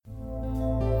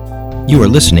You are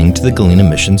listening to the Galena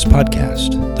Missions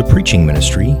Podcast, the preaching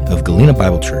ministry of Galena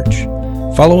Bible Church.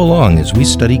 Follow along as we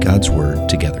study God's Word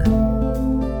together.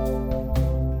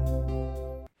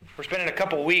 We're spending a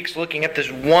couple weeks looking at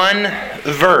this one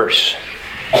verse.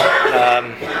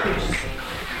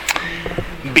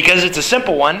 Because it's a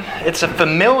simple one, it's a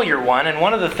familiar one, and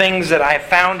one of the things that I have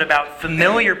found about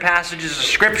familiar passages of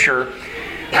Scripture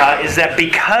is that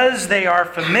because they are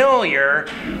familiar,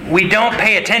 we don't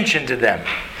pay attention to them.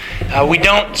 We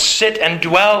don't sit and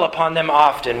dwell upon them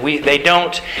often. They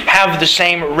don't have the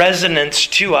same resonance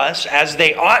to us as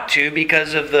they ought to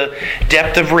because of the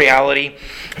depth of reality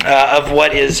of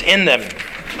what is in them.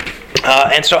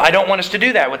 And so I don't want us to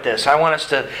do that with this. I want us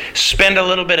to spend a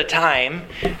little bit of time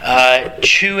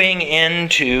chewing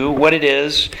into what it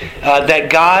is that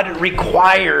God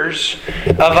requires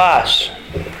of us.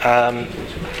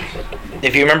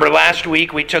 If you remember last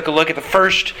week, we took a look at the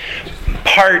first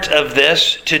part of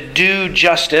this, to do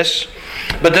justice.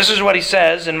 But this is what he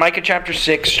says in Micah chapter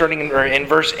 6, starting in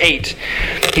verse 8.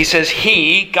 He says,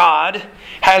 He, God,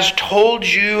 has told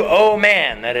you, O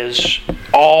man, that is,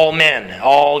 all men,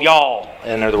 all y'all,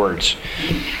 in other words,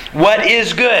 what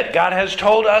is good. God has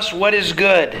told us what is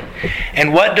good.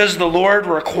 And what does the Lord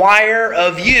require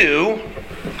of you?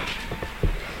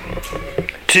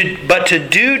 But to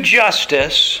do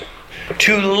justice,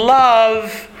 to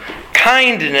love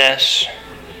kindness,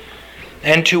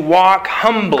 and to walk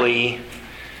humbly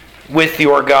with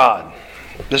your God.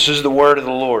 This is the word of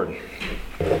the Lord.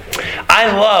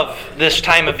 I love this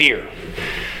time of year.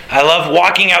 I love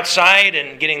walking outside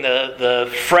and getting the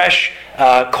fresh,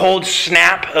 cold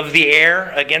snap of the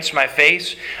air against my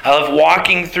face. I love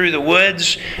walking through the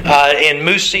woods in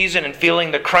moose season and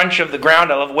feeling the crunch of the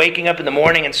ground. I love waking up in the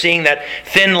morning and seeing that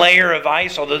thin layer of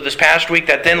ice, although this past week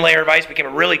that thin layer of ice became a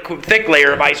really thick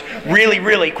layer of ice really,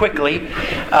 really quickly.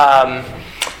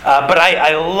 But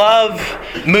I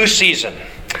love moose season.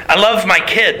 I love my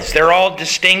kids. They're all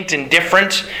distinct and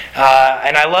different,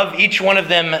 and I love each one of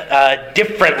them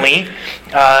differently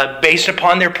based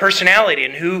upon their personality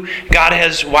and who God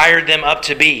has wired them up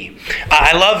to be.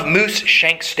 I love moose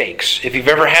shank steaks. If you've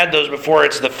ever had those before,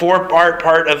 it's the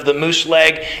part of the moose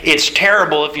leg. It's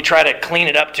terrible if you try to clean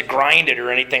it up to grind it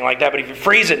or anything like that, but if you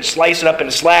freeze it and slice it up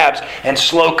into slabs and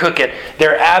slow cook it,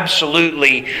 they're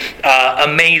absolutely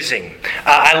amazing.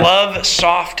 I love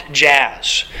soft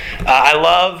jazz. I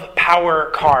love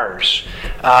power cars.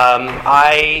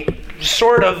 I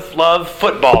sort of love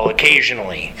football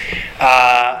occasionally.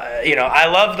 I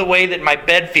love the way that my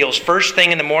bed feels first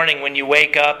thing in the morning when you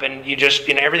wake up and you just,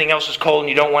 everything else is cold and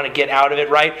you don't want to get out of it,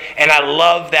 right? And I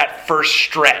love that first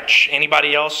stretch.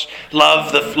 Anybody else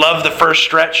love the first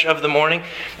stretch of the morning?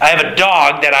 I have a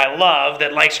dog that I love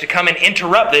that likes to come and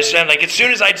interrupt this, and like as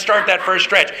soon as I'd start that first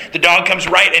stretch, the dog comes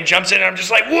right and jumps in and I'm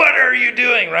just like, what are you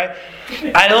doing, right?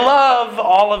 I love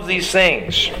all of these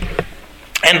things.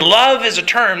 And love is a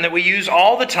term that we use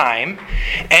all the time,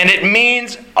 and it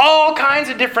means all kinds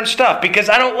of different stuff because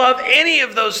I don't love any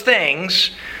of those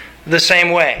things the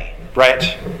same way,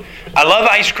 right? I love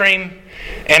ice cream,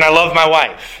 and I love my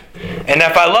wife. And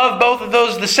if I love both of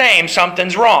those the same,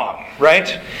 something's wrong,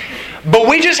 right? But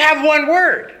we just have one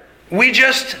word. We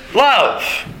just love.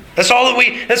 That's all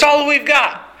that we've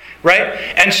got. Right?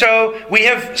 And so we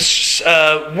have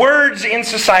words in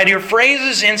society or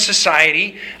phrases in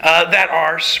society that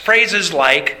are phrases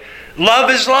like, love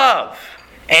is love,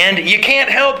 and you can't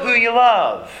help who you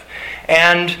love,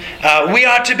 and we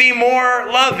ought to be more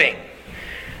loving.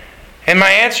 And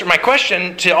my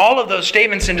question to all of those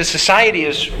statements into society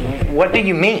is, what do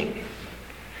you mean?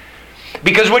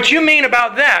 Because what you mean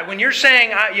about that, when you're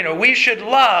saying, we should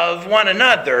love one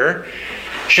another,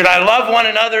 should I love one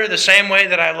another the same way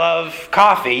that I love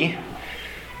coffee?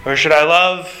 Or should I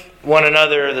love one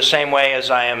another the same way as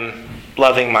I am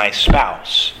loving my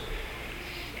spouse?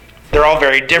 They're all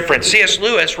very different. C.S.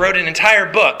 Lewis wrote an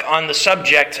entire book on the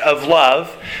subject of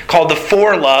love called The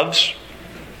Four Loves.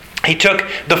 He took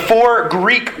the four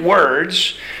Greek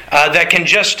words that can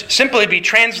just simply be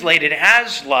translated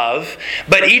as love,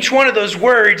 but each one of those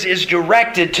words is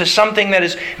directed to something that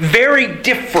is very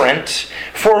different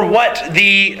for what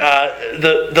the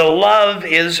love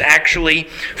is actually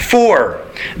for.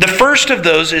 The first of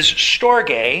those is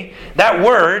storge. That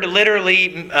word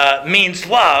literally means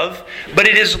love, but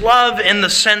it is love in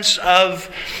the sense of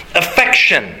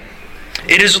affection.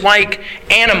 It is like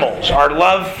animals, our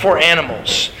love for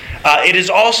animals. It is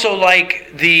also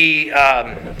like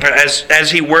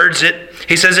as he words it,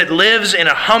 He says it lives in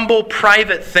a humble,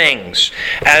 private things,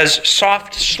 as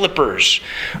soft slippers,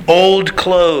 old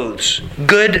clothes,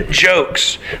 good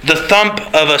jokes, the thump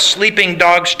of a sleeping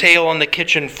dog's tail on the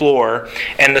kitchen floor,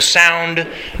 and the sound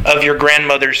of your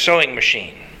grandmother's sewing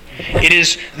machine. It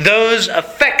is those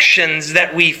affections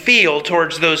that we feel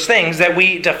towards those things that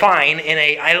we define in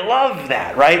I love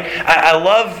that, right? I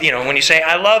love, when you say,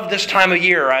 I love this time of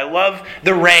year, or I love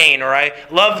the rain, or I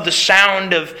love the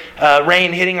sound of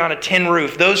rain hitting on a tin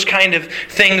roof. Those kind of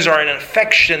things are an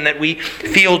affection that we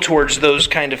feel towards those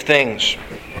kind of things.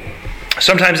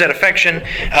 Sometimes that affection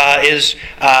is,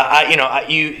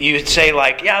 you'd say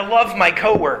like, yeah, I love my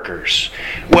coworkers.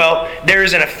 Well,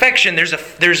 there's an affection.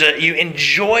 You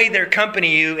enjoy their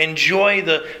company. You enjoy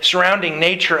the surrounding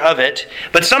nature of it.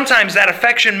 But sometimes that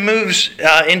affection moves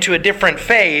into a different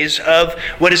phase of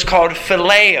what is called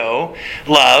phileo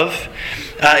love.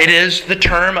 It is the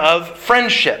term of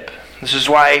friendship. This is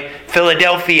why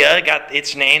Philadelphia got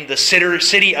its name, the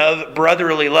city of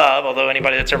brotherly love, although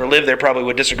anybody that's ever lived there probably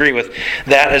would disagree with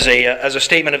that as a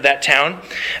statement of that town.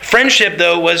 Friendship,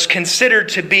 though, was considered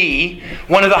to be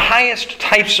one of the highest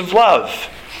types of love.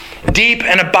 Deep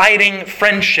and abiding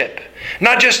friendship.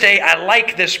 Not just I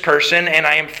like this person and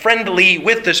I am friendly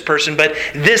with this person, but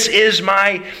this is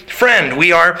my friend.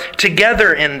 We are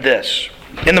together in this.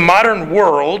 In the modern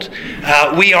world,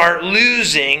 we are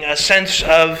losing a sense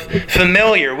of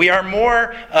familiar. We are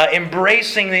more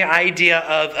embracing the idea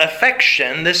of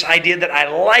affection, this idea that I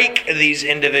like these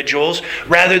individuals,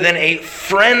 rather than a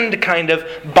friend kind of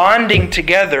bonding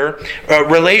together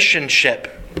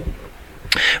relationship.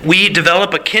 We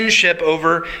develop a kinship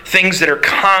over things that are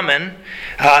common,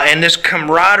 and this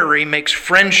camaraderie makes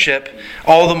friendship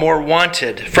all the more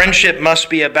wanted. Friendship must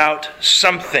be about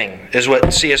something, is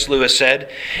what C.S. Lewis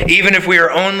said. Even if we are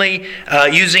only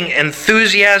using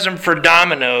enthusiasm for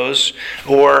dominoes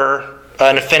or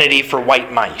an affinity for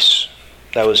white mice.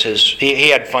 That was he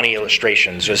had funny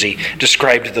illustrations as he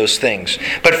described those things.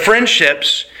 But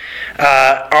friendships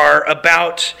are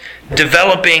about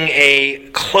developing a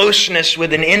closeness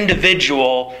with an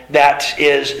individual that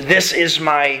is, this is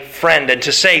my friend. And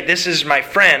to say this is my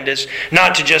friend is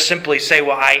not to just simply say,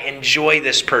 well, I enjoy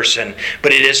this person,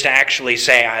 but it is to actually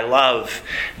say, I love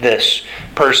this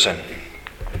person.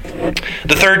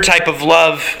 The third type of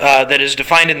love that is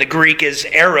defined in the Greek is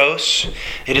eros.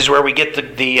 It is where we get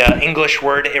the English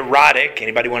word erotic.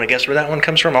 Anybody want to guess where that one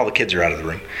comes from? All the kids are out of the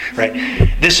room, right?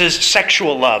 This is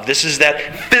sexual love. This is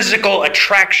that physical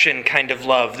attraction kind of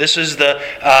love. This is the,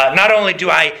 not only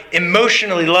do I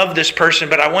emotionally love this person,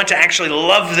 but I want to actually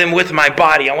love them with my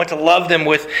body. I want to love them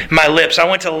with my lips. I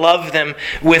want to love them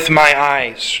with my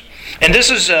eyes. And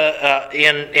this is,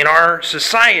 in our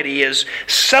society, is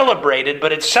celebrated,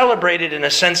 but it's celebrated in a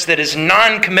sense that is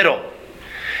non-committal.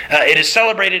 It is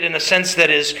celebrated in a sense that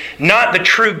is not the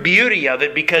true beauty of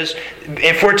it, because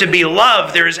if we're to be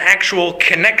loved, there is actual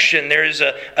connection. There is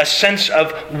a sense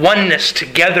of oneness,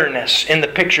 togetherness in the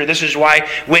picture. This is why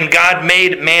when God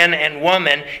made man and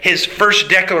woman, His first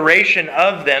declaration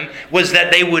of them was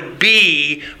that they would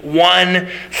be one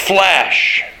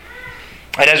flesh.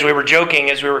 And as we were joking,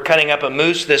 as we were cutting up a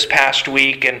moose this past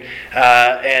week, and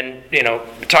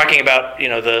talking about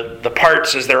the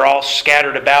parts as they're all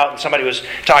scattered about, and somebody was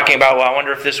talking about, well, I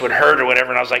wonder if this would hurt or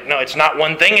whatever, and I was like, no, it's not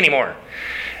one thing anymore.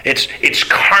 It's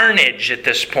carnage at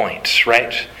this point,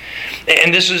 right?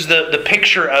 And this is the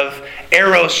picture of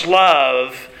eros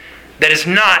love that is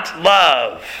not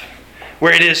love,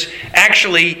 where it is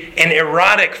actually an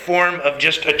erotic form of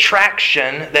just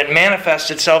attraction that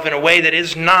manifests itself in a way that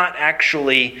is not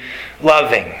actually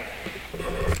loving.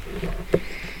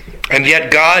 And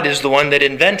yet God is the one that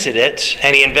invented it,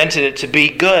 and He invented it to be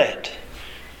good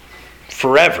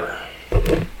forever.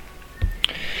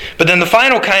 But then the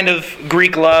final kind of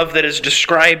Greek love that is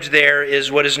described there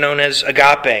is what is known as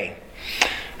agape.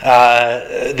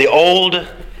 The old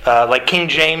like King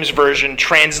James Version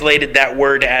translated that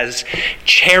word as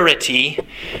charity.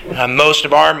 Most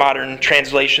of our modern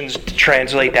translations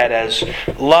translate that as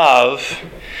love.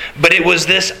 But it was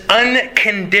this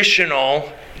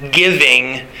unconditional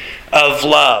giving of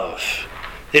love.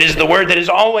 It is the word that is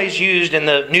always used in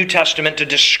the New Testament to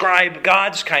describe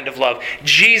God's kind of love,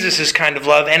 Jesus' kind of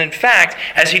love. And in fact,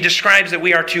 as He describes that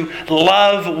we are to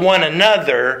love one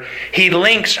another, He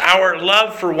links our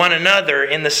love for one another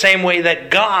in the same way that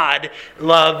God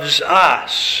loves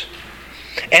us.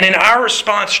 And in our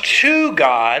response to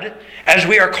God, as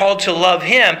we are called to love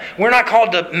Him, we're not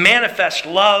called to manifest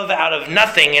love out of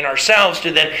nothing in ourselves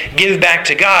to then give back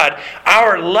to God.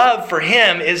 Our love for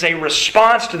Him is a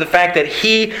response to the fact that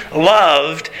He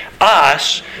loved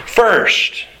us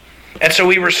first. And so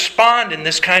we respond in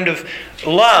this kind of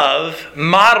love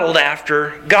modeled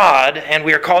after God, and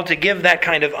we are called to give that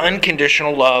kind of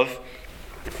unconditional love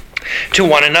to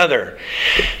one another.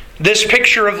 This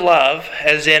picture of love,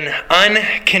 as in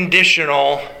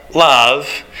unconditional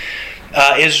love,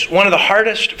 is one of the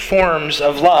hardest forms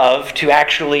of love to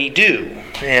actually do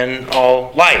in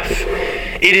all life.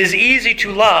 It is easy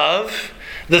to love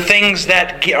the things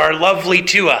that are lovely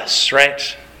to us,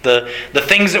 right? The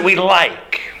things that we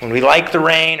like. When we like the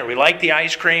rain, or we like the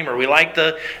ice cream, or we like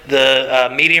the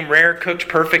medium rare cooked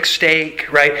perfect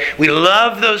steak, right? We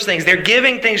love those things. They're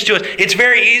giving things to us. It's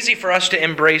very easy for us to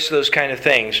embrace those kind of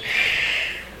things.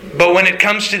 But when it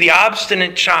comes to the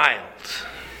obstinate child,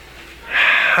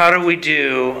 how do we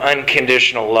do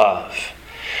unconditional love?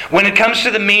 When it comes to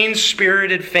the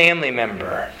mean-spirited family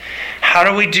member, how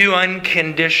do we do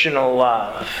unconditional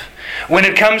love? When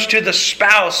it comes to the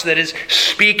spouse that is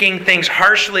speaking things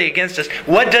harshly against us,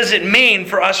 what does it mean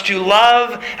for us to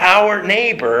love our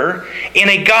neighbor in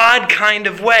a God kind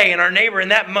of way? And our neighbor in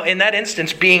that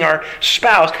instance being our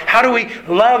spouse. How do we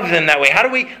love them that way? How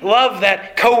do we love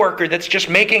that coworker that's just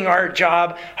making our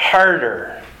job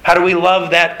harder? How do we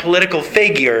love that political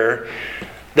figure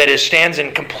that stands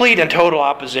in complete and total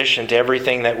opposition to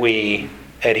everything that we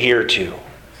adhere to?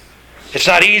 It's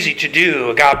not easy to do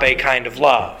agape kind of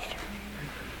love.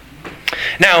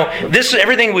 Now,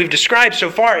 everything we've described so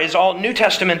far is all New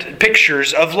Testament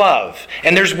pictures of love.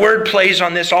 And there's word plays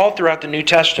on this all throughout the New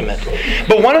Testament.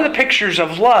 But one of the pictures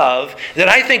of love that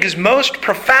I think is most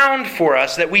profound for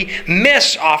us, that we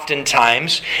miss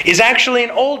oftentimes, is actually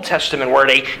an Old Testament word,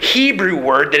 a Hebrew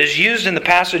word that is used in the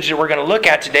passage that we're going to look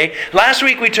at today. Last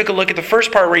week we took a look at the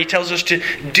first part where he tells us to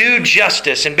do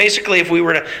justice. And basically, if we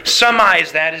were to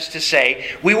summarize that, is to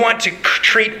say, we want to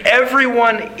treat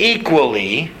everyone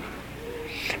equally,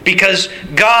 because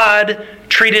God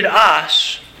treated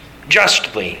us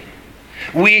justly.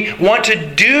 We want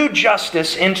to do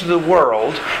justice into the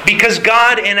world because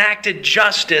God enacted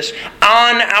justice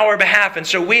on our behalf. And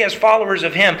so we as followers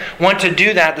of Him want to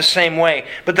do that the same way.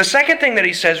 But the second thing that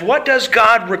he says, what does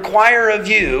God require of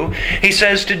you? He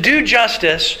says to do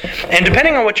justice, and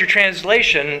depending on what your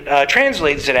translation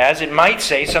translates it as, it might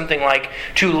say something like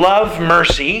to love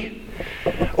mercy,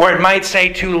 or it might say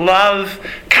to love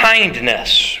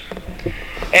kindness.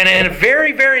 And in a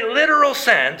very, very literal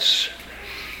sense,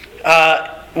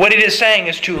 what it is saying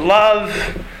is to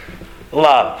love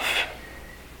love.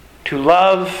 To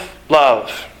love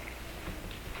love.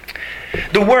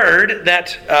 The word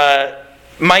that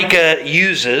Micah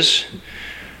uses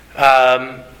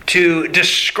to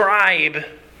describe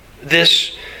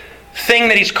this thing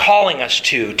that he's calling us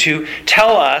to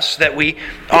tell us that we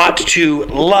ought to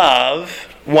love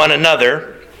one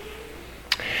another,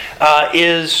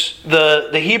 is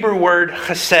the Hebrew word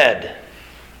chesed.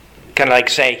 Kind of like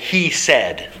say, he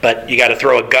said, but you got to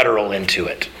throw a guttural into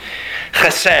it.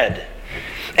 Chesed.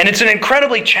 And it's an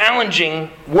incredibly challenging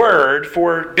word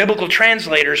for biblical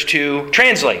translators to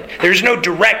translate. There's no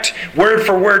direct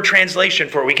word-for-word translation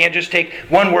for it. We can't just take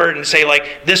one word and say,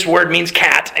 like, this word means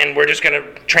cat, and we're just going to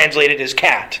translate it as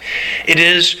cat. It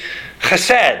is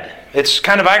chesed. It's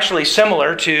kind of actually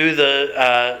similar to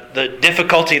the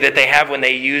difficulty that they have when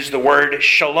they use the word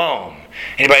shalom.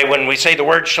 Anybody, when we say the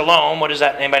word shalom, what does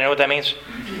that? Anybody know what that means?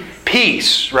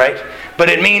 Peace, right? But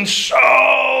it means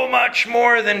so much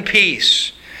more than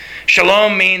peace.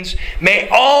 Shalom means, may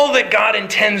all that God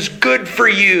intends good for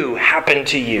you happen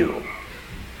to you.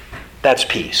 That's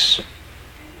peace.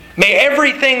 May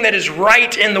everything that is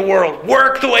right in the world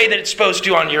work the way that it's supposed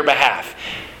to on your behalf.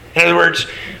 In other words,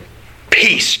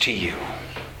 peace to you.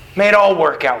 May it all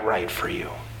work out right for you.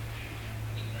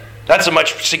 That's a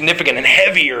much significant and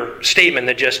heavier statement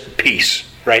than just peace,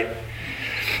 right?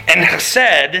 And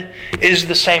chesed is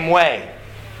the same way.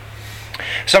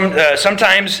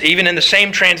 Sometimes, even in the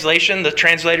same translation, the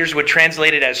translators would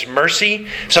translate it as mercy.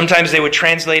 Sometimes they would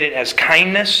translate it as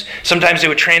kindness. Sometimes they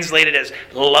would translate it as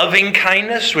loving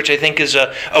kindness, which I think is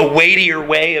a weightier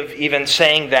way of even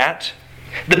saying that.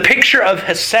 The picture of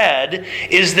chesed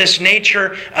is this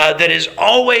nature that is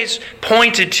always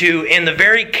pointed to in the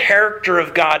very character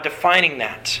of God, defining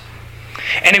that.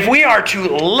 And if we are to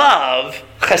love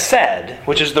chesed,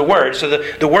 which is the word, so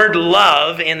the word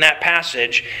love in that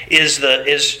passage is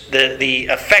the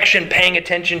affection, paying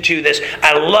attention to this.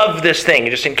 I love this thing,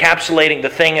 just encapsulating the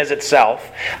thing as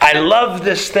itself. I love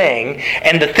this thing,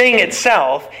 and the thing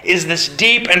itself is this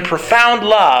deep and profound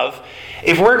love.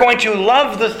 If we're going to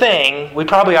love the thing, we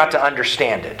probably ought to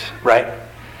understand it, right?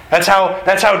 That's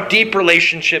how deep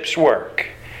relationships work.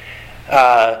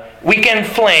 Weekend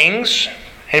flings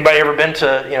Anybody ever been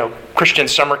to, Christian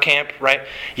summer camp, right?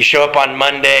 You show up on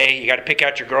Monday, you got to pick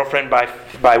out your girlfriend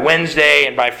by Wednesday,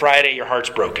 and by Friday your heart's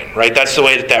broken, right? That's the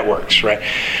way that works, right?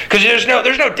 Because there's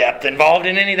no depth involved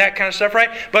in any of that kind of stuff, right?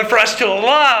 But for us to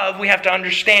love, we have to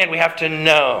understand, we have to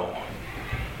know.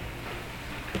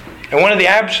 And one of the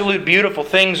absolute beautiful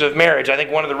things of marriage, I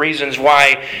think one of the reasons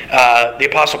why the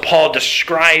Apostle Paul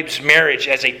describes marriage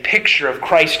as a picture of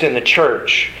Christ in the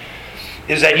church,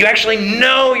 is that you actually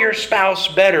know your spouse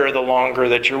better the longer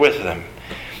that you're with them.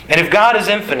 And if God is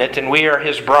infinite and we are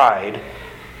His bride,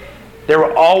 there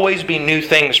will always be new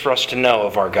things for us to know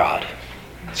of our God.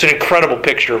 It's an incredible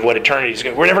picture of what eternity is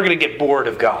going to be. We're never going to get bored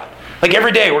of God. Like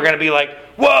every day we're going to be like,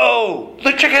 whoa,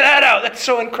 look, check that out. That's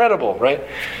so incredible, right?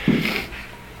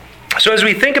 So as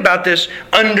we think about this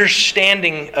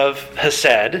understanding of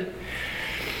Hesed,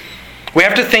 we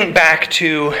have to think back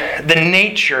to the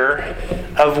nature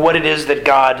of what it is that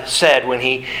God said when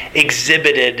He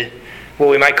exhibited what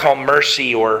we might call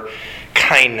mercy or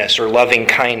kindness or loving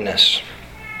kindness.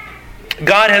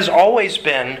 God has always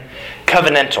been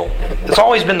covenantal. It's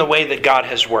always been the way that God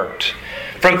has worked.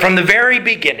 From the very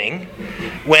beginning,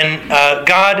 when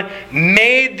God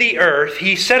made the earth,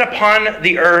 He set upon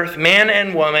the earth man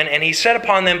and woman, and He set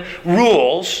upon them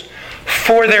rules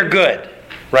for their good,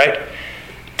 right?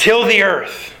 Till the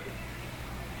earth,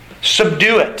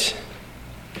 subdue it,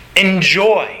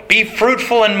 enjoy, be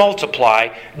fruitful and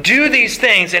multiply. Do these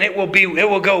things, and it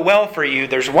will go well for you.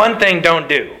 There's one thing don't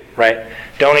do, right?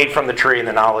 Don't eat from the tree in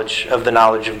the knowledge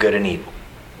of good and evil.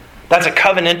 That's a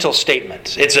covenantal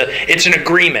statement. It's an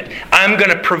agreement. I'm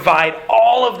going to provide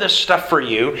all of this stuff for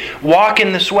you. Walk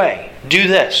in this way. Do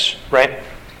this, right?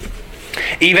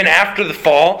 Even after the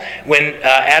fall, when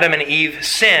Adam and Eve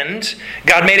sinned,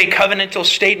 God made a covenantal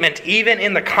statement even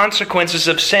in the consequences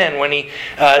of sin when He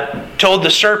told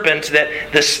the serpent that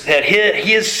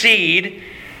his seed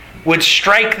would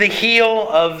strike the heel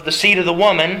of the seed of the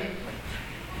woman,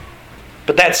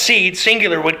 but that seed,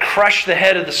 singular, would crush the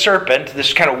head of the serpent,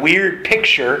 this kind of weird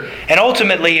picture. And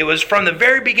ultimately, it was from the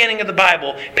very beginning of the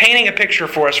Bible, painting a picture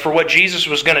for us for what Jesus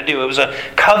was going to do. It was a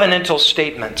covenantal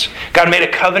statement. God made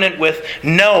a covenant with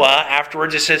Noah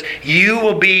afterwards. It says, you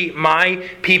will be my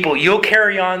people. You'll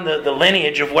carry on the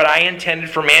lineage of what I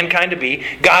intended for mankind to be.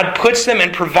 God puts them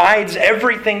and provides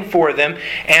everything for them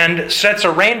and sets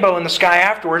a rainbow in the sky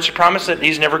afterwards to promise that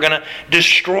He's never going to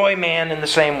destroy man in the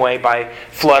same way by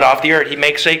flood off the earth. He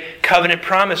makes a covenant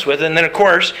promise with it. And then, of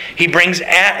course, He brings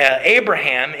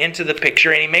Abraham into the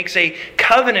picture, and He makes a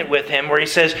covenant with him where He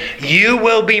says, you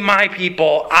will be my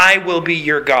people, I will be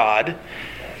your God.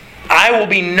 I will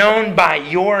be known by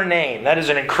your name. That is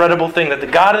an incredible thing, that the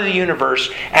God of the universe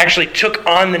actually took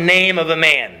on the name of a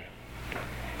man.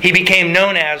 He became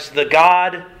known as the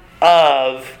God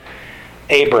of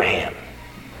Abraham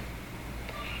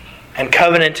and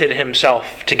covenanted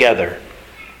Himself together.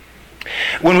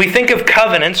 When we think of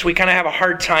covenants, we kind of have a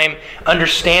hard time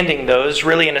understanding those.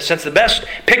 Really, in a sense, the best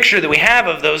picture that we have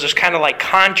of those is kind of like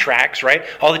contracts, right?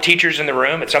 All the teachers in the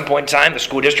room, at some point in time, the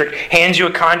school district hands you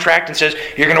a contract and says,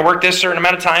 you're going to work this certain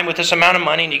amount of time with this amount of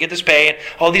money, and you get this pay, and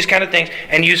all these kind of things.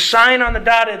 And you sign on the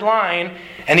dotted line,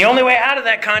 and the only way out of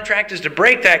that contract is to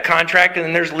break that contract, and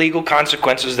then there's legal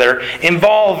consequences that are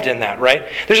involved in that, right?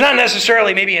 There's not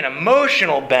necessarily maybe an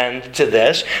emotional bend to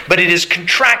this, but it is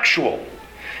contractual.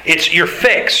 You're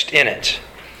fixed in it.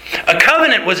 A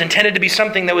covenant was intended to be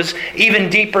something that was even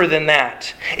deeper than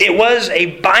that. It was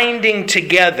a binding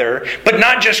together, but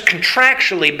not just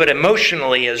contractually, but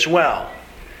emotionally as well.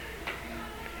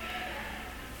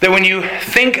 That when you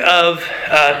think of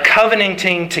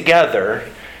covenanting together,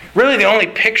 really the only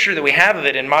picture that we have of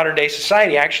it in modern day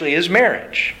society actually is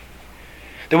marriage.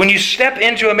 That when you step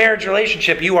into a marriage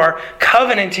relationship, you are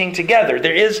covenanting together.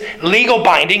 There is legal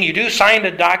binding. You do sign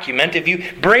a document. If you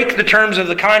break the terms of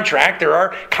the contract, there are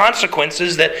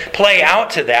consequences that play out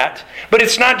to that. But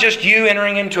it's not just you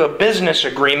entering into a business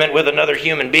agreement with another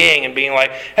human being and being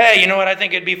like, hey, you know what, I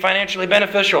think it'd be financially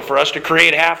beneficial for us to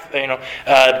create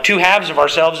two halves of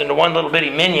ourselves into one little bitty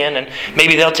minion, and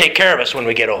maybe they'll take care of us when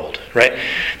we get old, right?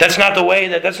 That's not the way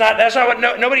that's not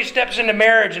what nobody steps into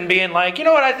marriage and being like, you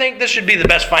know what, I think this should be the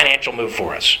best financial move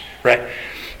for us, right?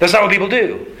 That's not what people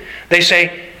do. They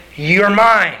say, you're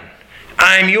mine,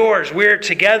 I'm yours, we're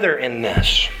together in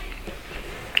this.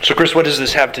 So, Chris, what does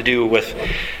this have to do with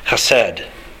chesed?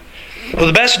 Well,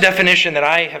 the best definition that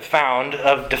I have found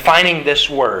of defining this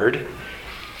word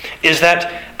is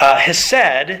that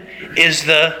chesed is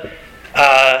the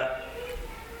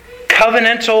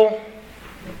covenantal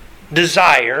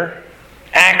desire,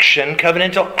 action,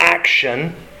 covenantal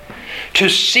action to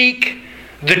seek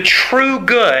the true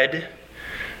good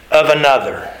of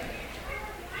another.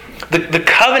 The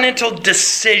covenantal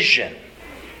decision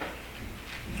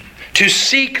to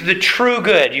seek the true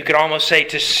good, you could almost say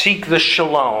to seek the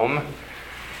shalom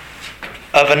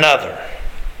of another.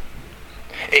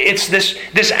 It's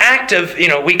this act of,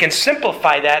 we can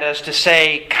simplify that as to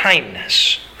say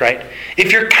kindness, right?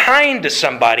 If you're kind to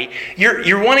somebody,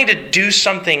 you're wanting to do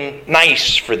something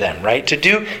nice for them, right? To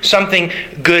do something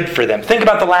good for them. Think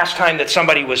about the last time that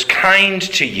somebody was kind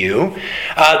to you.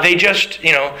 They just,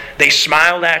 they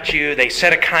smiled at you, they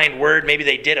said a kind word, maybe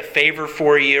they did a favor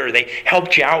for you, or they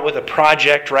helped you out with a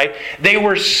project, right? They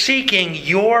were seeking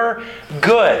your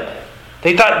good.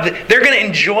 They thought they're going to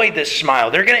enjoy this smile.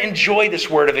 They're going to enjoy this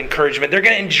word of encouragement. They're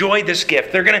going to enjoy this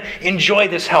gift. They're going to enjoy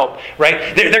this help,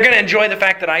 right? They're going to enjoy the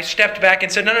fact that I stepped back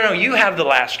and said, no, you have the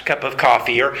last cup of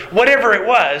coffee, or whatever it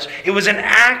was. It was an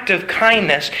act of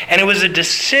kindness, and it was a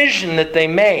decision that they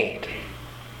made.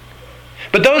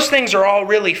 But those things are all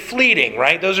really fleeting,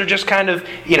 right? Those are just kind of,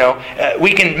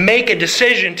 we can make a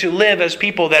decision to live as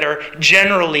people that are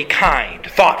generally kind,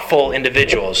 thoughtful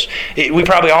individuals. We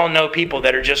probably all know people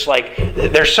that are just like,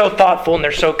 they're so thoughtful and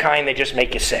they're so kind, they just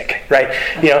make you sick, right?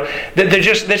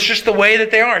 That's just the way that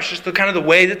they are. It's just the kind of the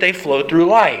way that they flow through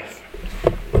life.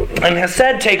 And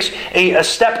Hesed takes a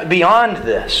step beyond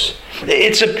this.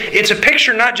 It's a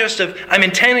picture not just of, I'm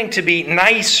intending to be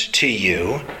nice to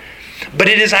you, but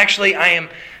it is actually, I am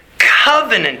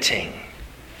covenanting.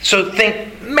 So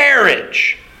think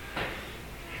marriage.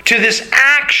 To this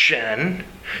action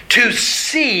to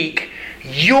seek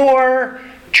your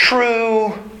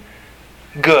true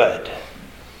good.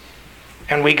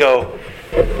 And we go,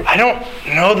 I don't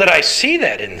know that I see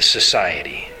that in the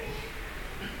society.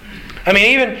 I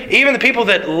mean, even the people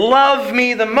that love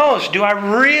me the most, do I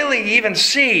really even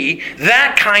see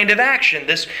that kind of action?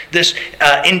 This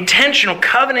intentional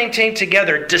covenanting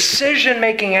together,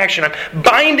 decision-making action. I'm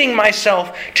binding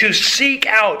myself to seek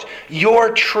out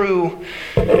your true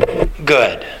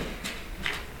good.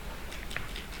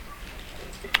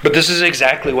 But this is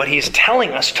exactly what he's telling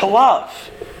us to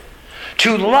love.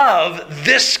 To love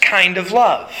this kind of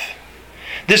love.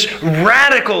 This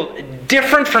radical,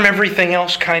 different from everything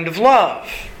else kind of love.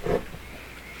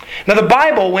 Now the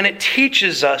Bible, when it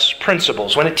teaches us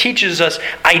principles, when it teaches us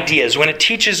ideas, when it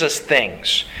teaches us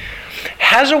things,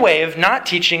 has a way of not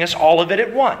teaching us all of it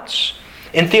at once.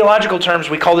 In theological terms,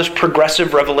 we call this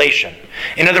progressive revelation.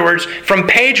 In other words, from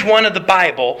page 1 of the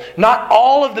Bible, not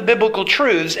all of the biblical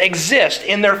truths exist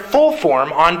in their full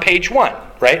form on page 1.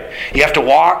 Right? You have to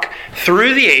walk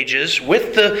through the ages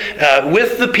with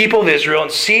the people of Israel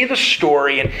and see the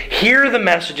story and hear the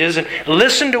messages and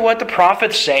listen to what the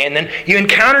prophets say. And then you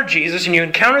encounter Jesus and you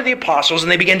encounter the apostles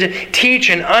and they begin to teach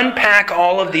and unpack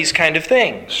all of these kind of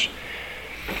things.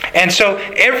 And so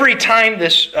every time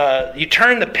you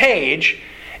turn the page,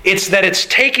 it's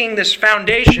taking this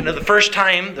foundation of the first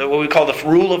time, what we call the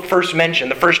rule of first mention,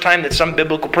 the first time that some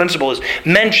biblical principle is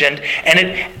mentioned, and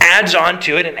it adds on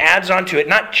to it and adds on to it,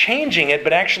 not changing it,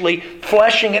 but actually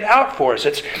fleshing it out for us.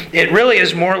 It really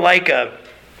is more like a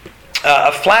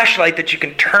flashlight that you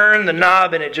can turn the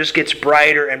knob and it just gets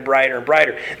brighter and brighter and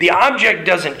brighter. The object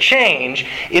doesn't change,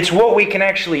 it's what we can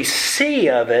actually see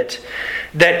of it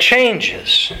that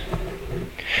changes.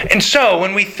 And so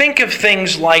when we think of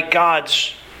things like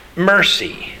God's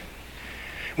mercy,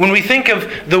 when we think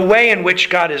of the way in which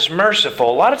God is merciful,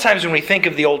 a lot of times when we think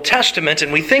of the Old Testament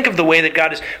and we think of the way that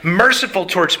God is merciful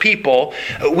towards people,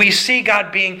 we see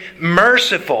God being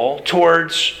merciful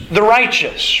towards the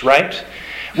righteous, right?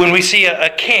 When we see a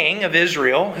king of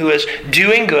Israel who is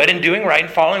doing good and doing right and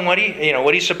following what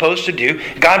he's supposed to do,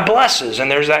 God blesses,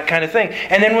 and there's that kind of thing.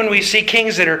 And then when we see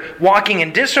kings that are walking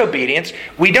in disobedience,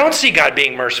 we don't see God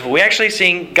being merciful. We actually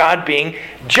see God being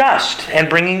just and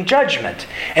bringing judgment.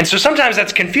 And so sometimes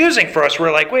that's confusing for us.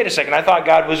 We're like, wait a second, I thought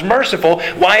God was merciful.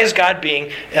 Why is God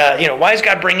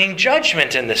bringing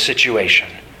judgment in this situation?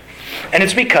 And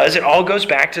it's because it all goes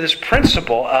back to this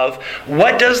principle of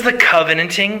what does the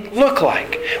covenanting look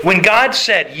like? When God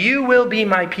said, you will be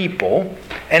my people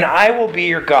and I will be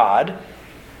your God,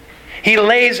 He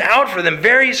lays out for them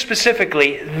very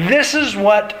specifically, this is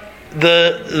what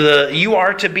you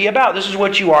are to be about. This is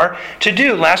what you are to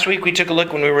do. Last week we took a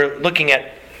look when we were looking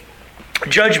at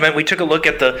judgment, we took a look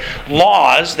at the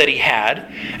laws that He had,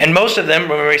 and most of them,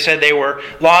 remember, He said they were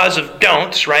laws of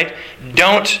don'ts, right?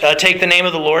 Don't take the name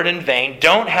of the Lord in vain.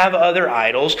 Don't have other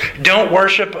idols. Don't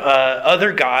worship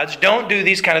other gods. Don't do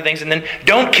these kind of things, and then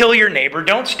don't kill your neighbor.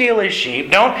 Don't steal his sheep.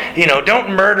 Don't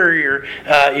murder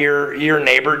your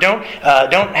neighbor. Don't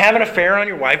have an affair on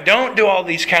your wife. Don't do all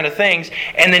these kind of things.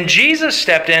 And then Jesus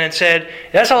stepped in and said,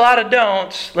 "That's a lot of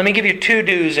don'ts. Let me give you 2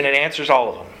 do's," and it answers all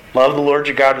of them. Love the Lord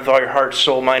your God with all your heart,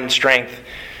 soul, mind, and strength.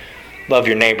 love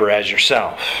your neighbor as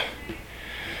yourself.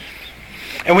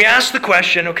 And we ask the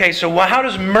question, okay, so how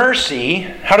does mercy,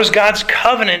 how does God's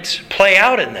covenant play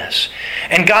out in this?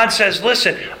 And God says,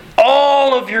 listen,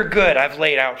 all of your good I've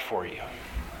laid out for you.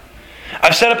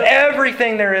 I've set up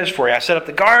everything there is for you. I set up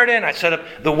the garden. I set up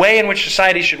the way in which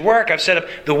society should work. I've set up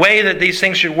the way that these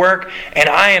things should work. And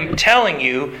I am telling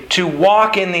you to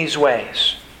walk in these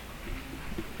ways.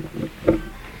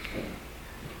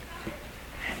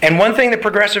 And one thing that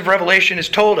progressive revelation has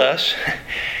told us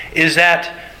is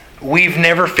that we've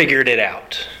never figured it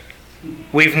out.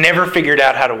 We've never figured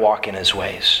out how to walk in His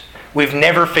ways. We've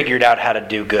never figured out how to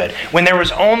do good. When there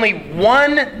was only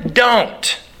one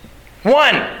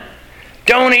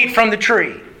don't eat from the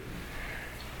tree.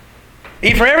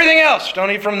 Eat from everything else.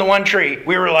 Don't eat from the one tree.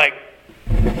 We were like,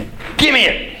 give me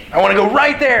it. I want to go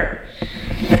right there.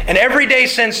 And every day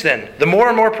since then, the more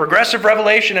and more progressive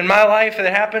revelation in my life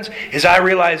that happens is I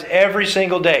realize every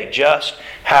single day just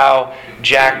how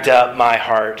jacked up my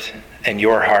heart and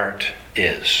your heart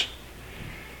is.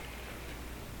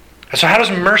 So how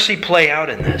does mercy play out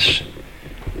in this?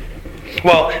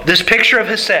 Well, this picture of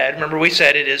Hesed, remember we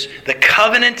said it is the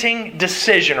covenanting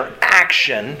decision or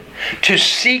action to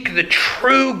seek the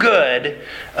true good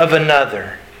of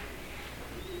another.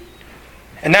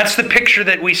 And that's the picture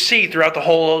that we see throughout the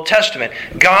whole Old Testament.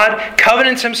 God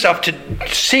covenants Himself to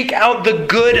seek out the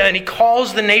good, and He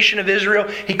calls the nation of Israel,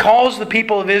 He calls the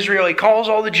people of Israel, He calls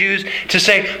all the Jews to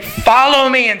say, follow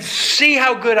me and see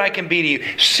how good I can be to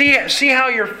you. See how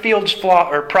your fields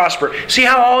prosper. See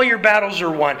how all your battles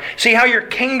are won. See how your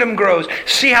kingdom grows.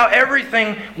 See how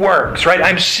everything works, right?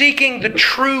 I'm seeking the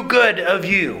true good of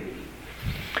you.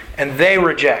 And they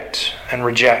reject and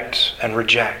reject and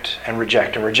reject and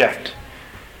reject and reject.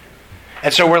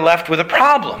 And so we're left with a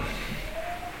problem.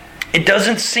 It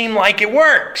doesn't seem like it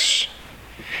works.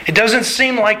 It doesn't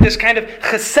seem like this kind of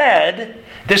chesed,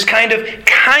 this kind of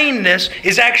kindness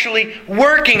is actually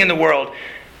working in the world.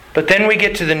 But then we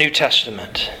get to the New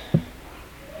Testament.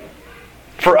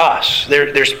 For us,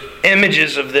 there's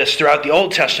images of this throughout the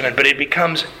Old Testament, but it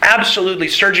becomes absolutely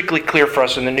surgically clear for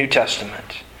us in the New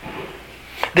Testament.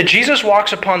 That Jesus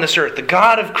walks upon this earth, the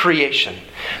God of creation,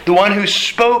 the one who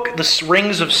spoke the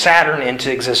rings of Saturn into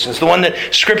existence, the one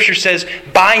that Scripture says,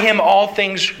 by Him all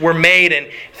things were made, and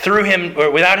through Him,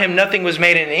 or without Him nothing was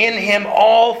made, and in Him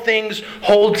all things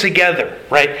hold together,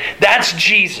 right? That's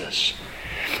Jesus.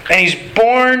 And He's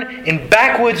born in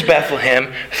backwoods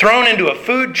Bethlehem, thrown into a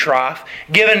food trough,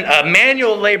 given a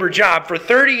manual labor job for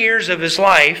 30 years of His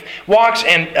life, walks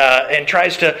and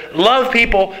tries to love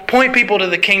people, point people to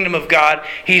the kingdom of God.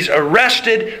 He's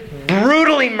arrested,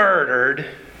 brutally murdered,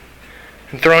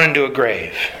 and thrown into a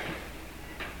grave.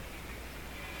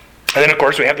 And then, of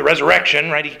course, we have the resurrection,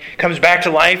 right? He comes back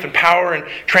to life and power and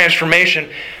transformation.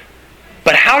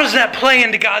 But how does that play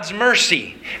into God's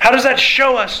mercy? How does that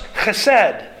show us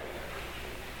chesed?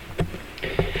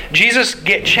 Jesus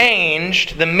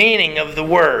changed the meaning of the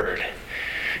word.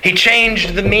 He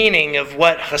changed the meaning of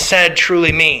what chesed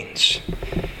truly means.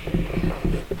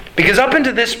 Because up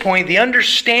until this point, the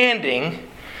understanding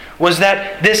was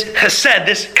that this chesed,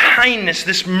 this kindness,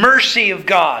 this mercy of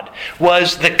God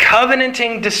was the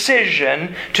covenanting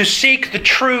decision to seek the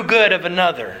true good of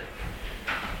another.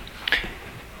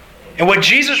 And what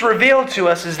Jesus revealed to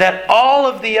us is that all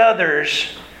of the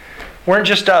others weren't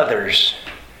just others.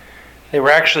 They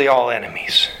were actually all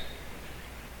enemies.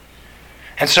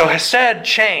 And so Hesed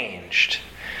changed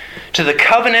to the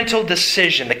covenantal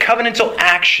decision, the covenantal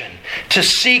action to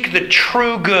seek the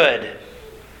true good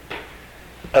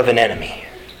of an enemy.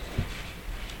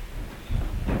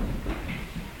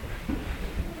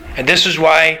 And this is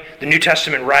why the New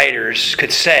Testament writers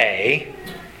could say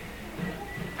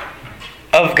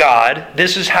of God,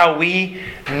 this is how we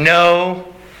know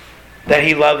that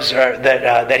He loves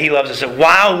that He loves us. That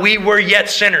while we were yet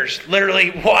sinners, literally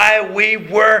while we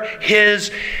were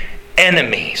His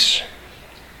enemies,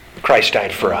 Christ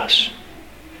died for us.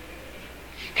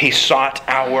 He sought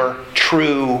our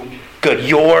true good,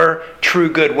 your true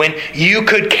good, when you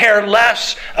could care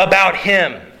less about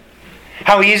Him.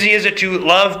 How easy is it to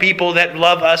love people that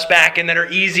love us back and that are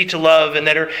easy to love and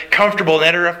that are comfortable and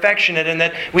that are affectionate and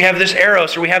that we have this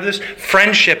eros or we have this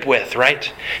friendship with,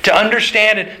 right? To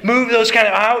understand and move those kind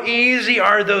of, how easy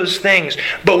are those things?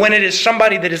 But when it is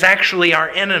somebody that is actually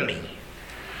our enemy,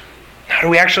 how do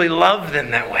we actually love them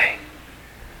that way?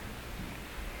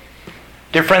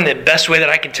 Dear friend, the best way that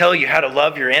I can tell you how to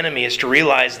love your enemy is to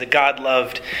realize that God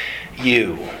loved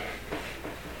you.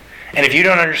 And if you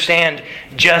don't understand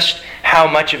just how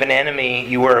much of an enemy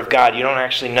you were of God, you don't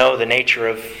actually know the nature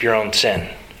of your own sin.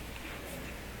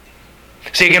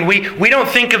 See, again, we don't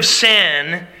think of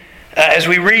sin as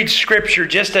we read Scripture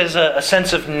just as a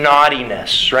sense of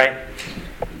naughtiness, right?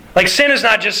 Like sin is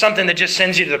not just something that just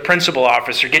sends you to the principal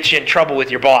office or gets you in trouble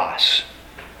with your boss.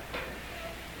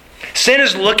 Sin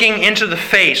is looking into the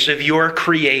face of your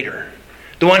Creator,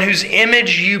 the one whose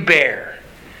image you bear,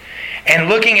 and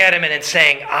looking at Him and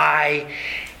saying, I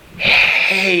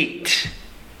hate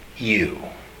you.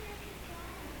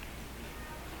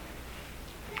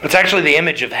 It's actually the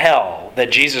image of hell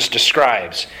that Jesus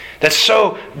describes that's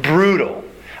so brutal.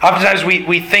 Oftentimes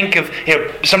we think of,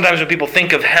 sometimes when people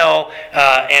think of hell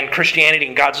and Christianity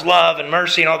and God's love and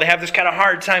mercy and all, they have this kind of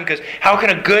hard time because how can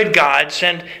a good God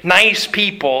send nice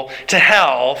people to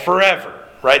hell forever?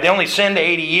 Right? They only sinned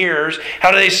 80 years.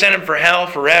 How do they send them for hell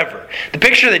forever? The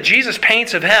picture that Jesus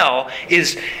paints of hell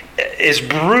is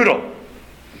brutal.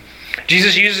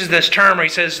 Jesus uses this term where he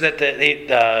says that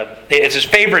it's his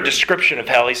favorite description of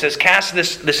hell. He says, cast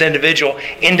this individual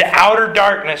into outer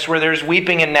darkness where there's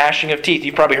weeping and gnashing of teeth.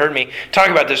 You've probably heard me talk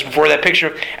about this before. That picture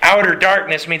of outer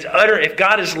darkness means utter. If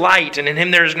God is light and in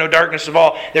Him there is no darkness of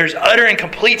all, there's utter and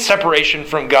complete separation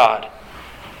from God.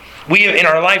 We in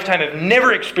our lifetime have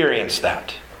never experienced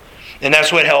that. And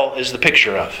that's what hell is the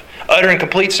picture of. Utter and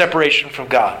complete separation from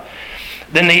God.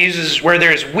 Then he uses where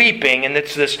there is weeping, and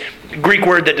it's this Greek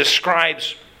word that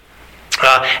describes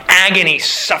agony,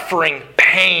 suffering,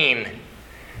 pain.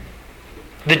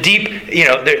 The deep,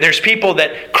 there's people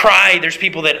that cry, there's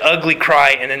people that ugly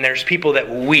cry, and then there's people that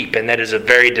weep, and that is a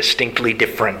very distinctly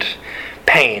different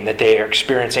pain that they are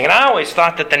experiencing. And I always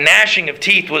thought that the gnashing of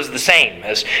teeth was the same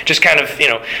as just kind of,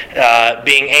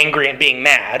 being angry and being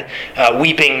mad,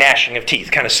 weeping, gnashing of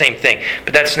teeth, kind of same thing.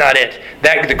 But that's not it.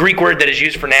 The Greek word that is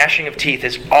used for gnashing of teeth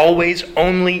is always,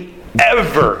 only,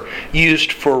 ever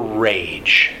used for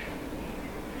rage.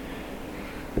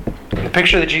 The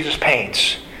picture that Jesus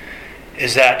paints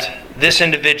is that this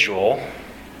individual,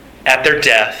 at their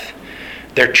death,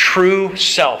 their true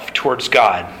self towards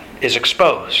God is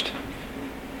exposed.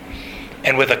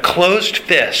 And with a closed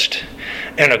fist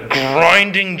and a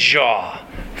grinding jaw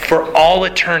for all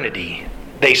eternity,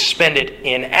 they spend it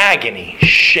in agony,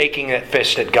 shaking that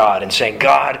fist at God and saying,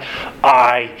 God,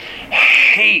 I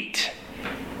hate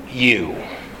you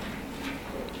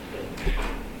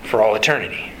for all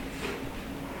eternity.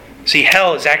 See,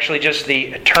 hell is actually just the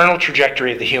eternal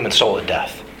trajectory of the human soul at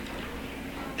death.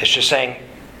 It's just saying,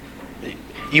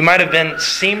 you might have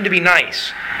seemed to be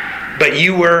nice, but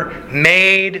you were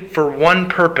made for one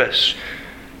purpose,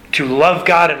 to love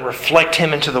God and reflect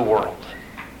Him into the world.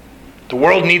 The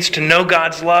world needs to know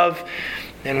God's love,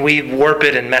 and we warp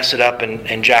it and mess it up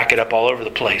and jack it up all over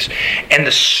the place. And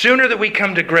the sooner that we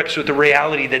come to grips with the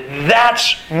reality that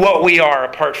that's what we are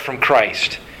apart from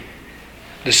Christ,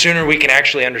 the sooner we can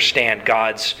actually understand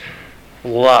God's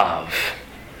love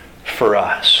for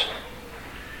us.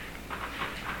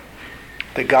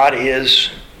 That God is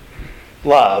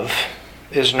love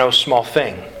is no small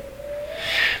thing.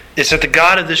 It's that the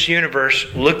God of this universe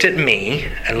looked at me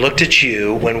and looked at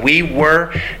you when we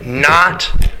were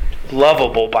not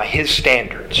lovable by His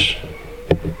standards.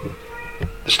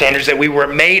 The standards that we were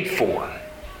made for.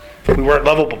 We weren't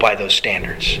lovable by those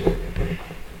standards.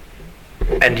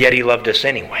 And yet He loved us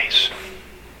anyways.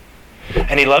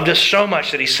 And He loved us so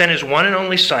much that He sent His one and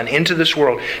only Son into this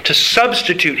world to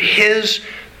substitute His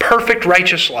perfect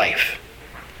righteous life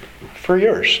for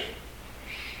yours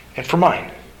and for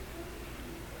mine.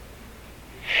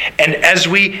 And as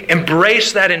we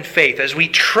embrace that in faith, as we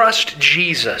trust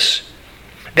Jesus,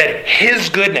 that His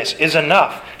goodness is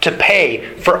enough to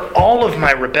pay for all of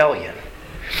my rebellion,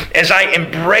 as I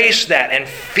embrace that and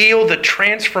feel the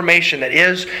transformation that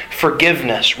is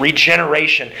forgiveness,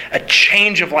 regeneration, a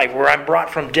change of life where I'm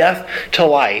brought from death to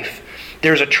life,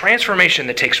 there's a transformation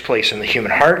that takes place in the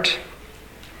human heart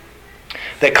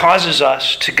that causes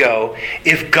us to go,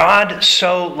 if God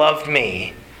so loved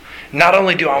me, not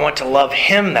only do I want to love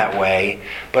Him that way,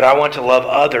 but I want to love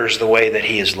others the way that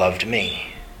He has loved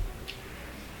me.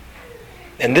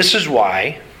 And this is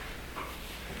why,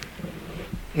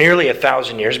 nearly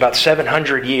 1,000 years, about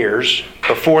 700 years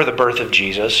before the birth of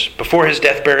Jesus, before His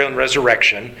death, burial, and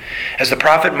resurrection, as the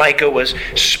prophet Micah was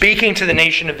speaking to the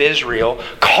nation of Israel,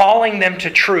 calling them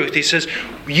to truth, he says,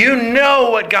 you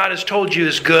know what God has told you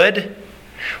is good.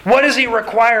 What does He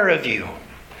require of you?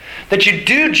 That you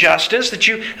do justice, that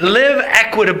you live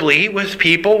equitably with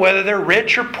people, whether they're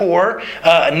rich or poor,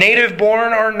 native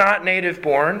born or not native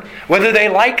born, whether they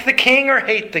like the king or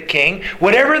hate the king,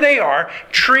 whatever they are,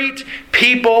 treat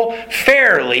people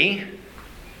fairly.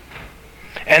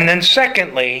 And then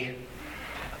secondly,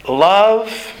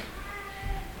 love.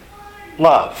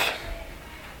 Love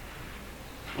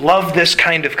this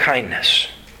kind of kindness.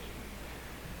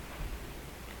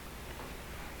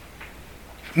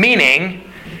 Meaning,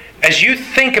 as you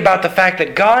think about the fact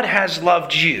that God has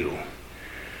loved you,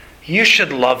 you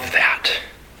should love that.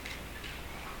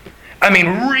 I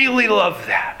mean, really love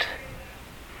that.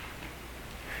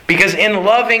 Because in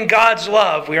loving God's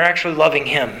love, we are actually loving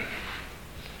Him.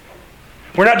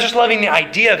 We're not just loving the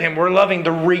idea of Him, we're loving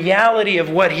the reality of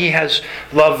what He has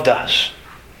loved us.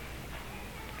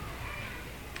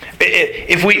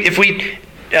 If we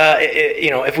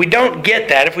don't get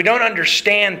that, if we don't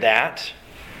understand that,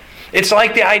 it's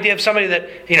like the idea of somebody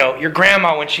that, your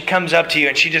grandma, when she comes up to you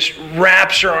and she just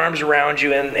wraps her arms around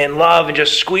you in love and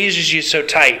just squeezes you so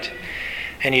tight,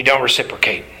 and you don't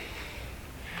reciprocate.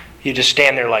 You just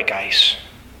stand there like ice.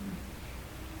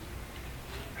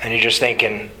 And you're just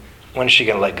thinking, when is she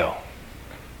going to let go?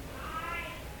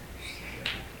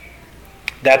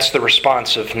 That's the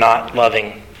response of not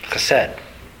loving chesed.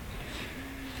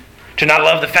 To not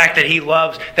love the fact that He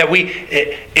loves, that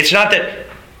it's not that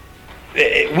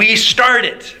we start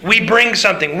it, we bring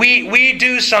something, we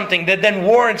do something that then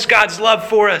warrants God's love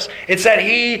for us. It's that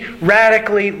He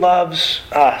radically loves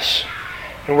us.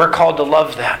 And we're called to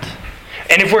love that.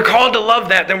 And if we're called to love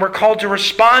that, then we're called to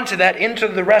respond to that into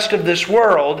the rest of this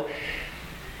world.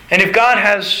 And if God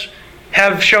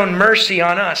have shown mercy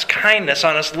on us, kindness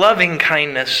on us, loving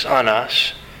kindness on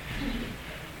us,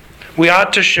 we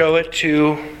ought to show it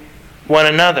to one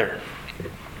another.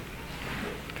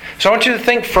 So I want you to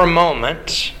think for a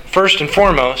moment, first and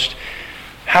foremost,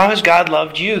 how has God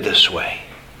loved you this way?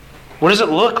 What does it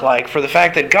look like for the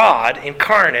fact that God,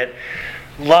 incarnate,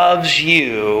 loves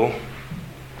you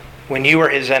when you are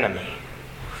His enemy?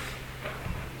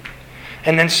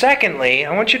 And then secondly,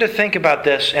 I want you to think about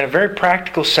this in a very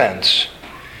practical sense.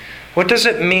 What does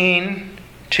it mean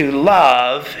to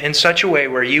love in such a way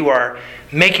where you are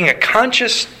making a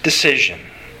conscious decision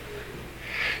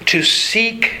to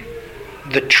seek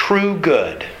the true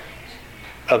good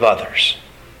of others?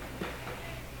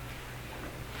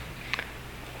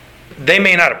 They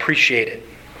may not appreciate it.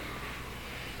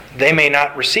 They may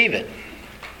not receive it.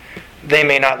 They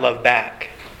may not love back.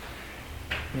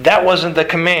 That wasn't the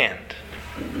command.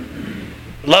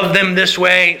 Love them this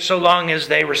way so long as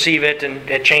they receive it and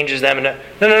it changes them.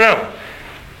 No.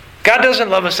 God doesn't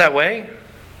love us that way.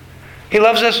 He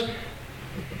loves us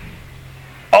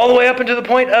all the way up until the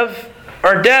point of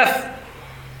our death.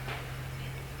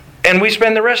 And we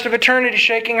spend the rest of eternity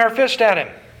shaking our fist at Him.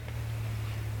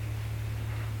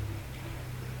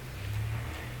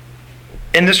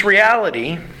 In this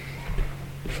reality,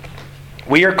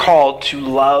 we are called to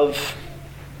love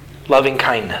loving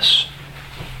kindness.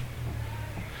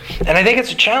 And I think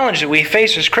it's a challenge that we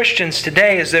face as Christians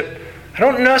today is that I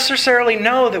don't necessarily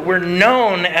know that we're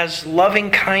known as loving,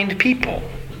 kind people.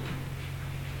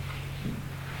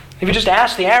 If you just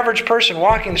ask the average person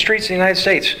walking the streets of the United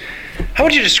States, how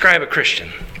would you describe a Christian?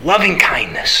 Loving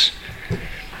kindness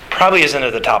probably isn't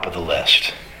at the top of the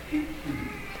list.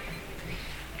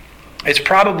 It's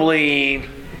probably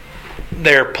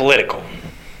they're political,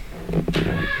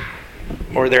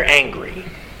 or they're angry,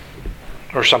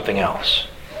 or something else.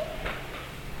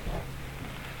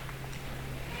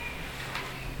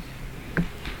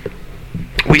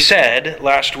 We said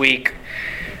last week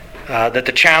that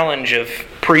the challenge of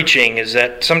preaching is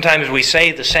that sometimes we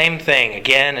say the same thing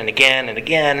again and again and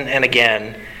again and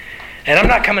again. And I'm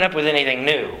not coming up with anything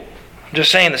new. I'm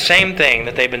just saying the same thing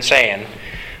that they've been saying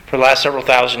for the last several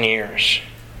thousand years.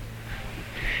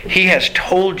 He has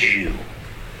told you,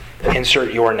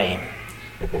 insert your name,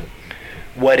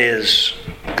 what is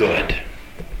good.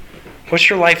 What's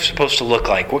your life supposed to look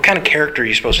like? What kind of character are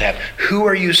you supposed to have? Who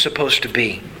are you supposed to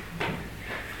be?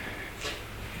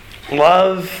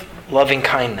 Love loving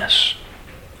kindness.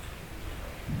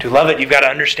 To love it, you've got to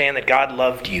understand that God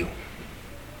loved you.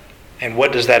 And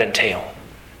what does that entail?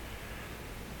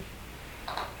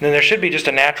 Then there should be just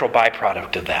a natural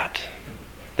byproduct of that.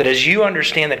 That as you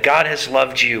understand that God has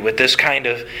loved you with this kind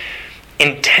of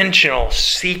intentional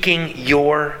seeking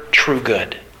your true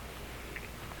good,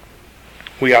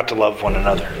 we ought to love one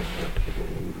another.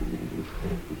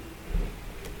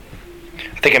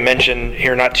 I think I mentioned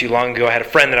here not too long ago, I had a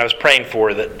friend that I was praying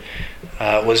for that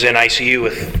was in ICU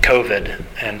with COVID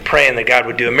and praying that God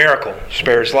would do a miracle,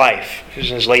 spare his life. He was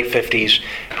in his late 50s,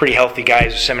 pretty healthy guy.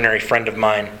 He's a seminary friend of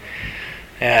mine.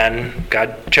 And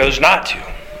God chose not to.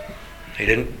 He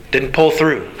didn't pull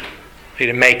through. He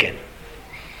didn't make it.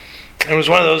 It was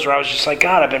one of those where I was just like,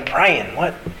 God, I've been praying.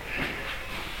 What?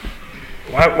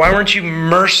 Why weren't you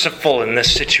merciful in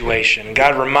this situation?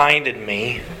 God reminded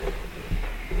me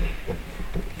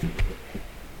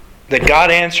that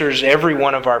God answers every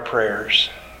one of our prayers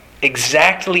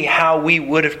exactly how we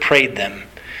would have prayed them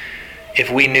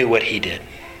if we knew what He did.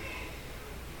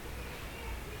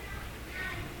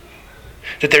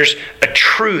 That there's a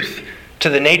truth to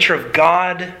the nature of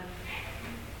God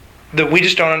that we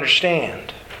just don't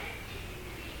understand.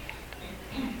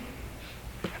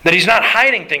 That He's not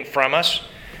hiding things from us.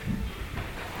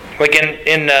 Like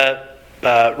in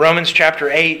Romans chapter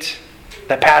 8,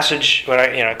 that passage, what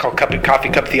I call coffee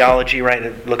cup theology, right?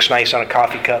 It looks nice on a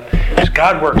coffee cup. Because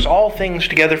God works all things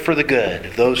together for the good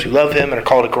of those who love Him and are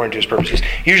called according to His purposes.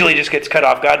 Usually it just gets cut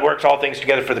off. God works all things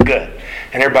together for the good.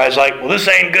 And everybody's like, well, this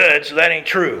ain't good, so that ain't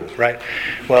true, right?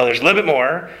 Well, there's a little bit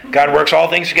more. God works all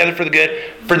things together for the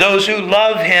good for those who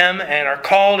love Him and are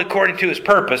called according to His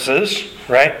purposes,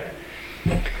 right?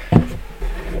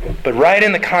 But right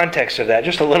in the context of that,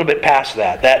 just a little bit past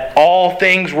that all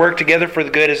things work together for the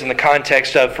good is in the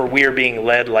context of, for we are being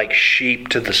led like sheep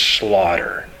to the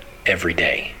slaughter every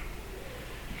day.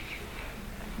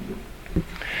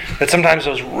 That sometimes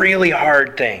those really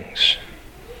hard things,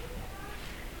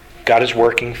 God is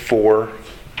working for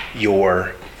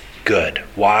your good.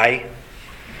 Why?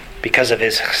 Because of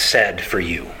His chesed for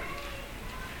you.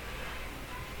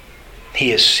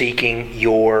 He is seeking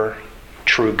your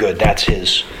true good. That's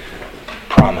His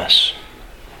promise.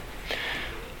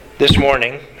 This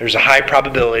morning, there's a high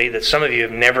probability that some of you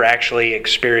have never actually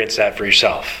experienced that for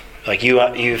yourself. Like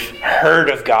you've heard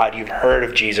of God, you've heard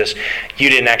of Jesus, you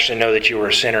didn't actually know that you were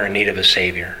a sinner in need of a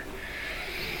Savior.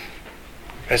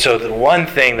 And so the one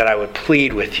thing that I would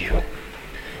plead with you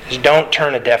is don't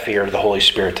turn a deaf ear to the Holy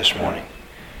Spirit this morning.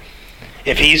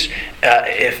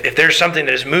 If there's something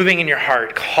that is moving in your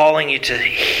heart, calling you to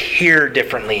hear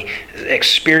differently,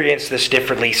 experience this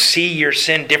differently, see your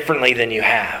sin differently than you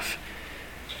have,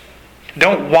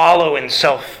 don't wallow in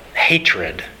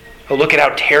self-hatred. Oh, look at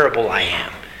how terrible I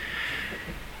am.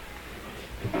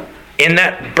 In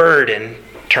that burden,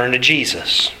 turn to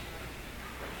Jesus.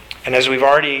 And as we've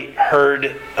already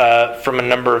heard from a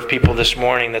number of people this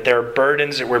morning, that there are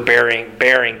burdens that we're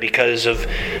bearing because of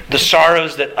the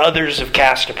sorrows that others have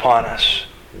cast upon us.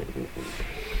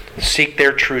 Seek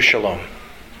their true shalom.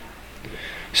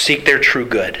 Seek their true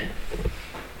good.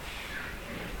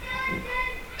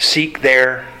 Seek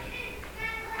their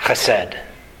chesed.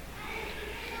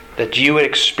 That you would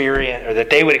experience, or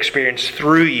that they would experience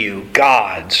through you,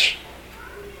 God's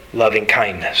loving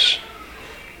kindness.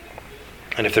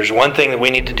 And if there's one thing that we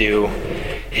need to do,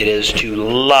 it is to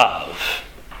love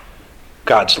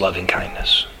God's loving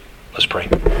kindness. Let's pray.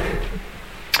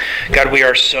 God, we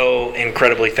are so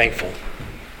incredibly thankful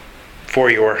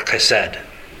for your chesed.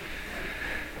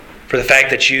 For the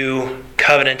fact that you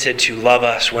covenanted to love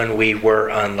us when we were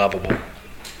unlovable.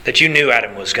 That you knew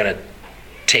Adam was going to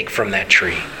take from that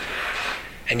tree.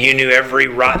 And you knew every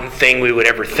rotten thing we would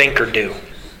ever think or do.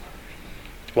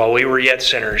 While we were yet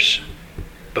sinners,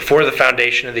 before the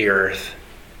foundation of the earth,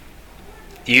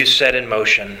 you set in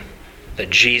motion that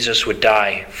Jesus would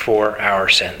die for our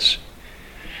sins.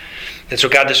 And so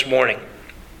God, this morning,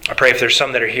 I pray if there's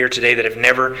some that are here today that have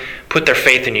never put their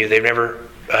faith in you, they've never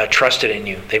trusted in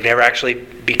you, they've never actually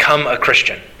become a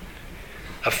Christian,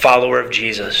 a follower of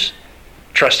Jesus,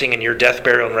 trusting in your death,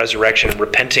 burial, and resurrection, and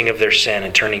repenting of their sin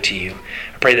and turning to you.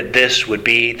 I pray that this would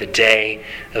be the day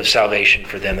of salvation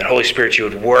for them, that Holy Spirit, you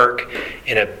would work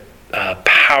in a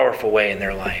powerful way in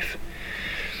their life.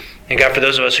 And God, for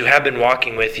those of us who have been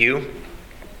walking with you,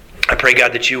 I pray,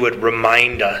 God, that you would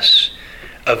remind us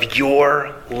of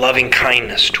your loving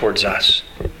kindness towards us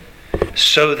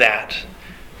so that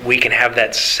we can have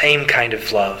that same kind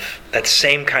of love, that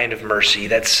same kind of mercy,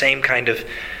 that same kind of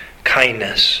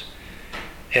kindness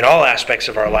in all aspects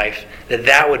of our life,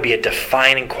 that would be a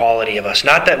defining quality of us.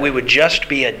 Not that we would just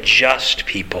be a just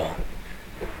people,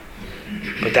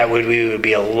 but that we would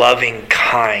be a loving,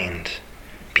 kind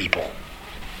people.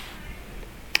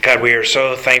 God, we are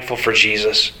so thankful for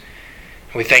Jesus.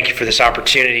 We thank you for this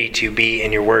opportunity to be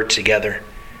in your word together.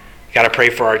 God, I pray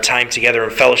for our time together in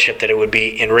fellowship that it would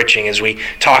be enriching as we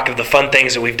talk of the fun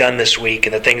things that we've done this week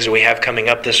and the things that we have coming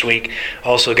up this week.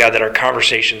 Also, God, that our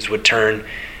conversations would turn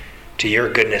to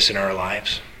your goodness in our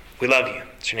lives. We love you.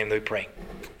 It's your name that we pray.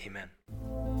 Amen.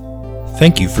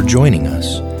 Thank you for joining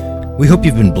us. We hope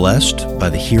you've been blessed by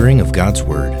the hearing of God's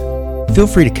Word. Feel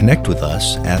free to connect with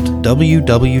us at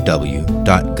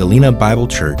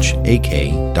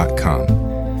www.galenabiblechurchak.com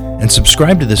and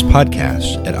subscribe to this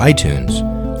podcast at iTunes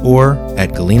or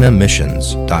at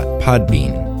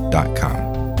galenamissions.podbean.com.